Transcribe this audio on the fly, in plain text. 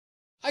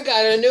I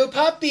got a new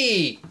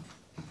puppy.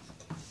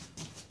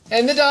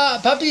 And the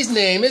puppy's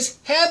name is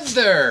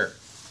Heather.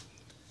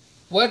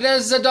 What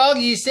does the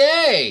doggy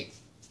say?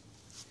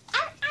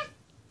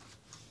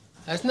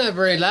 That's not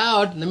very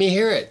loud. Let me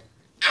hear it.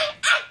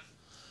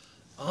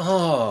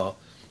 Oh,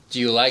 do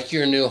you like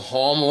your new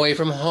home away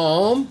from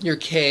home? Your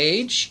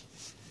cage?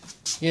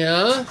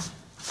 Yeah?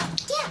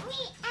 Get me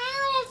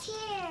out of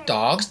here.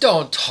 Dogs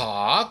don't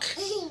talk.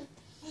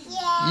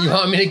 Yeah. You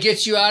want me to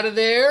get you out of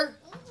there?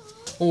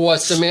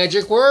 What's the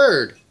magic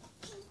word?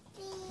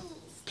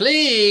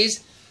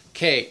 Please?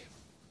 Okay,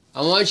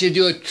 I want you to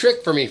do a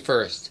trick for me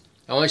first.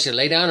 I want you to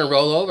lay down and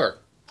roll over.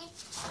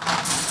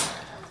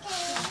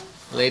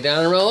 Lay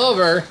down and roll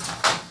over.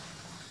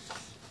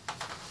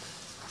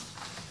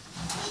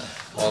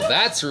 Well,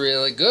 that's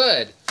really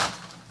good,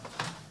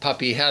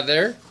 Puppy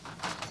Heather.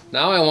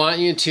 Now I want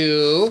you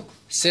to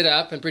sit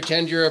up and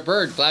pretend you're a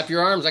bird. Flap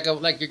your arms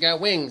like you got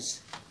wings.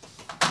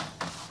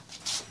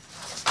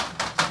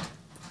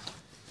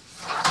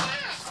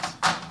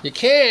 You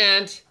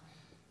can't.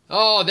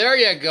 Oh, there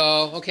you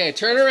go. Okay,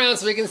 turn around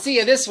so we can see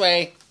you this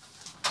way.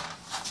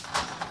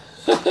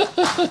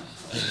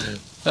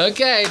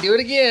 Okay, do it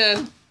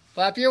again.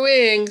 Flap your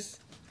wings.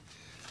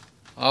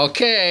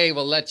 Okay,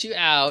 we'll let you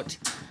out.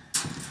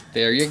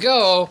 There you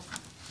go.